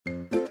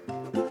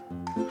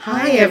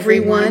Hi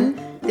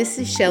everyone, this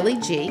is Shelley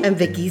G. And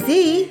Vicky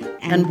Z.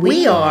 And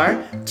we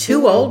are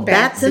Two Old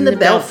Bats in the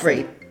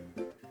Belfry.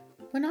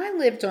 When I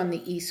lived on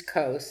the East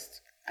Coast,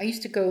 I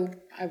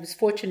was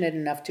fortunate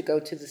enough to go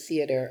to the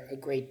theater a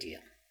great deal.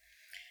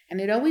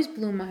 And it always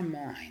blew my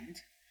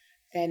mind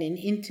that in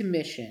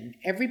intermission,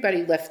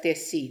 everybody left their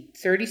seat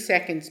 30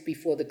 seconds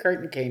before the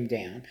curtain came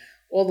down,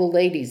 all the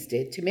ladies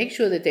did, to make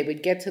sure that they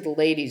would get to the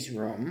ladies'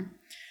 room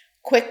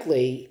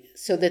quickly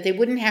so that they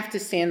wouldn't have to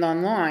stand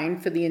on line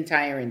for the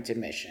entire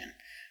intermission.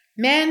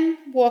 Men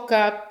walk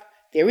up,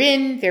 they're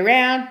in, they're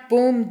out,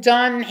 boom,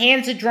 done,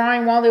 hands are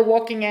drying while they're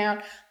walking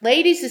out.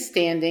 Ladies are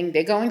standing,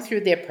 they're going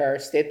through their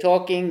purse, they're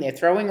talking, they're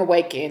throwing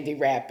away candy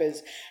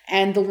wrappers,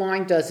 and the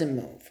line doesn't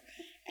move.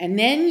 And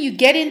then you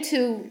get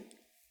into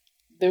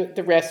the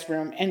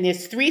restroom, and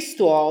there's 3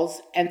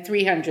 stalls and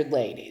 300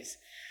 ladies.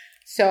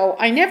 So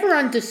I never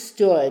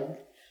understood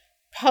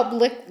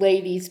public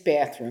ladies'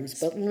 bathrooms,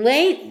 but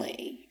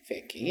lately,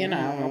 Vicky,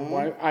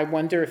 I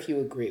wonder if you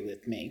agree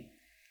with me.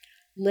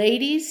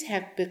 Ladies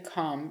have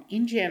become,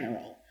 in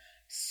general,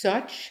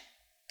 such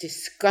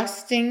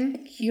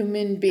disgusting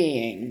human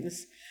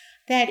beings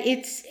that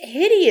it's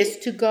hideous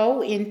to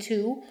go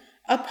into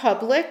a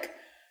public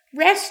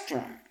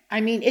restroom.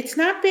 I mean, it's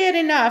not bad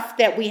enough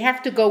that we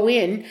have to go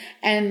in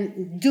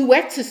and do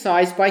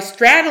exercise by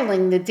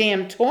straddling the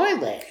damn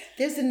toilet.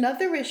 There's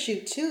another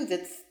issue, too,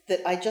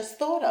 that I just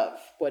thought of.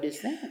 What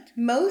is that?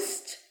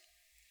 Most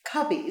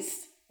cubbies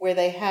where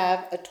they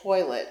have a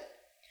toilet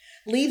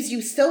leaves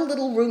you so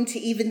little room to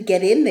even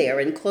get in there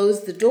and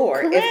close the door.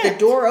 Correct. If the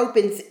door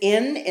opens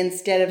in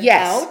instead of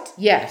out.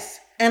 Yes.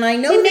 And I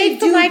know they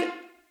do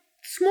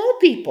small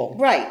people.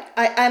 Right.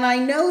 I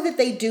know that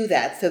they do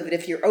that so that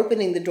if you're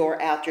opening the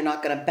door out, you're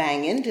not going to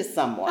bang into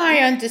someone. I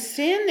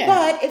understand that.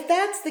 But if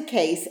that's the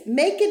case,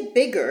 make it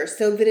bigger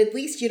so that at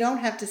least you don't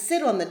have to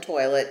sit on the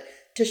toilet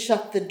to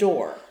shut the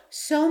door.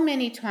 So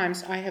many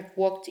times I have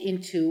walked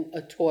into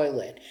a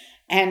toilet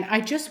and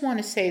I just want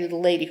to say to the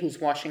lady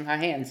who's washing her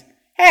hands,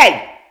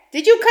 hey,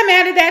 did you come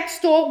out of that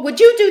stall? Would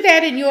you do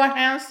that in your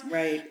house?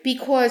 Right.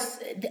 Because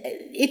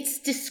it's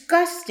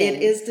disgusting.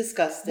 It is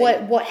disgusting.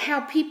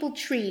 How people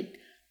treat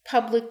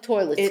public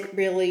toilets. It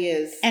really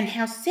is. And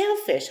how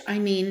selfish. I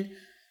mean,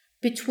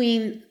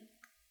 between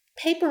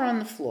paper on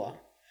the floor,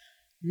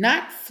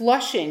 not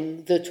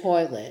flushing the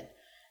toilet,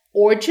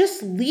 or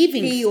just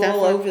leaving pee stuff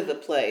all over the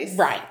place.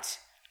 Right.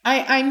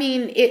 I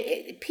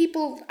mean,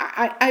 people,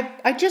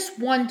 I just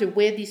wonder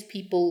where these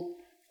people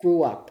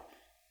grew up.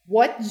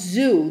 What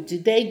zoo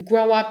did they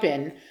grow up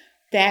in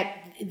that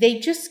they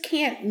just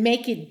can't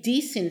make it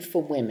decent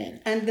for women?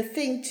 And the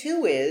thing,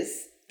 too,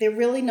 is they're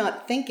really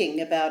not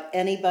thinking about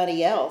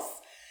anybody else.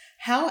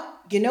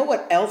 You know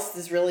what else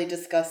is really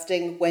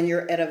disgusting? When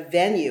you're at a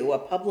venue, a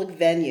public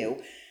venue,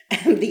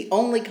 and the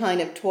only kind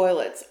of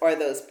toilets are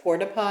those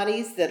porta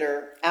potties that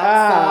are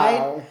outside.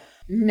 Oh,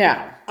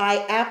 no.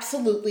 I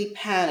absolutely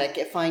panic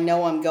if I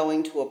know I'm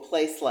going to a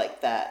place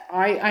like that.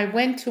 I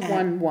went to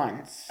one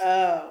once.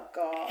 Oh,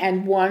 God.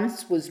 And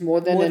once was more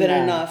than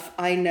enough.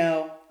 I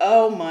know.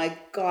 Oh, my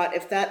God.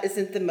 If that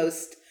isn't the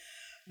most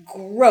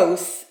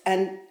gross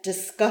and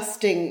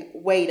disgusting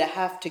way to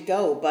have to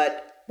go,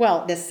 but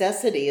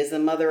necessity is the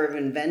mother of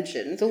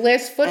invention. The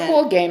last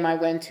football game I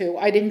went to,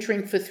 I didn't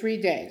drink for 3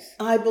 days.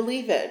 I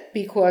believe it.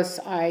 Because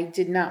I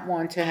did not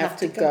want to have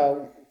to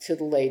go to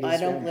the ladies' room. I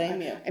don't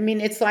blame you. I mean,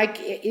 it's like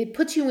it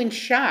puts you in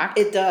shock.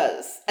 It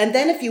does. And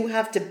then if you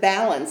have to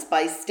balance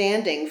by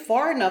standing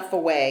far enough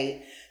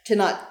away to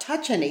not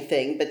touch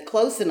anything, but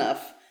close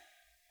enough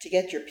to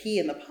get your pee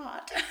in the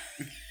pot.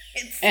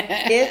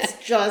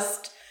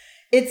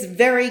 It's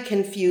very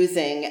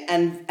confusing,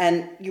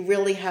 and you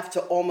really have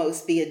to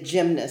almost be a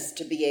gymnast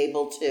to be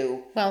able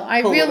to. Well,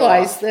 I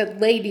realize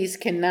that ladies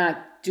cannot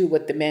do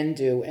what the men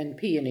do and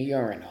pee in a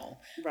urinal.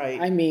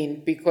 Right. I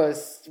mean,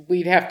 because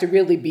we'd have to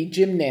really be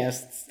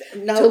gymnasts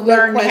to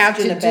learn how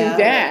to do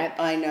that.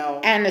 I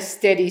know. And a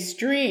steady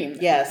stream.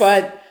 Yes.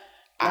 But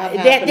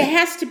there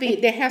has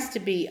to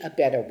be a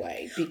better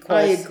way, because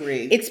I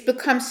agree. It's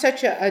become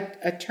such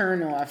a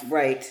turnoff.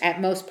 Right.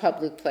 At most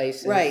public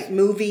places. Right.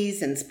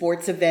 Movies and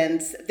sports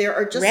events. There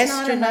are just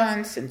restaurants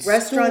not enough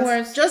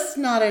restaurants. Stores. Just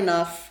not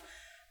enough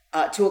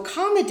to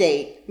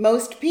accommodate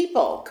most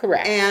people.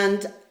 Correct.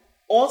 And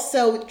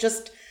also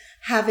just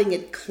having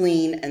it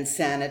clean and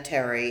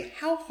sanitary.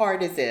 How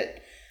hard is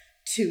it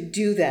to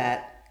do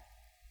that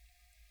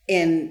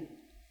in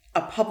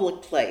a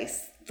public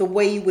place the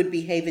way you would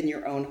behave in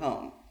your own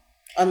home?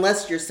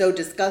 Unless you're so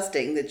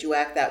disgusting that you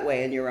act that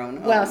way in your own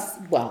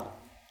home. Well,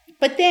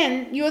 but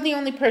then you're the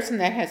only person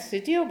that has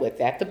to deal with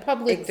that. The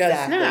public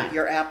does not.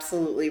 You're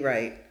absolutely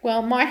right.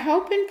 Well, my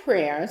hope and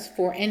prayers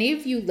for any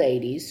of you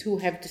ladies who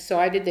have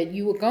decided that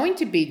you are going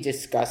to be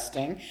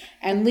disgusting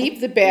and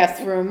leave the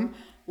bathroom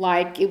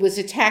like it was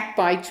attacked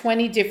by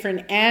 20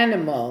 different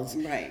animals.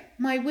 Right.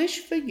 My wish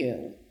for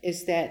you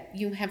is that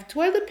you have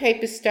toilet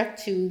paper stuck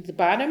to the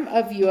bottom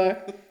of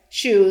your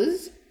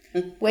shoes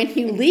when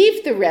you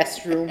leave the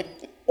restroom,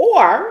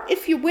 or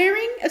if you're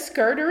wearing a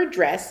skirt or a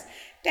dress,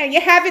 that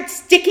you have it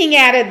sticking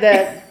out of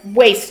the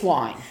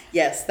waistline.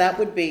 Yes, that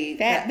would be...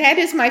 That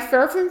is my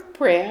fervent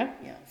prayer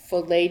Yeah.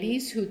 for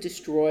ladies who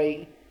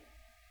destroy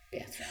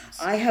bathrooms.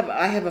 I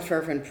have a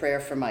fervent prayer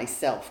for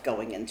myself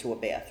going into a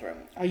bathroom.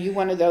 Are you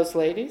one of those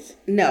ladies?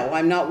 No,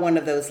 I'm not one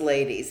of those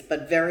ladies,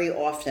 but very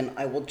often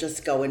I will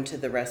just go into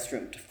the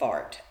restroom to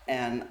fart,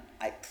 and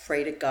I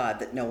pray to God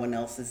that no one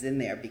else is in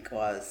there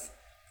because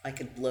I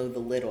could blow the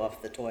lid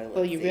off the toilet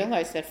Well, you seat.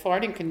 realize that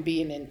farting can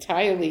be an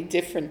entirely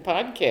different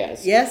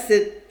podcast. Yes,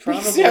 it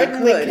probably We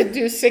certainly could. could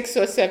do 6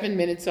 or 7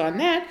 minutes on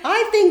that.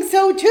 I think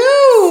so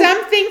too.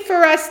 Something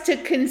for us to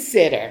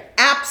consider.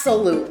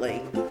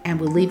 Absolutely. And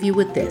we'll leave you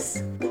with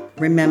this.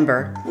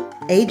 Remember,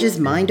 age is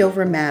mind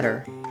over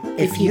matter.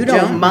 If you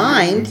don't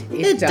mind,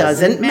 it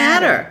doesn't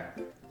matter.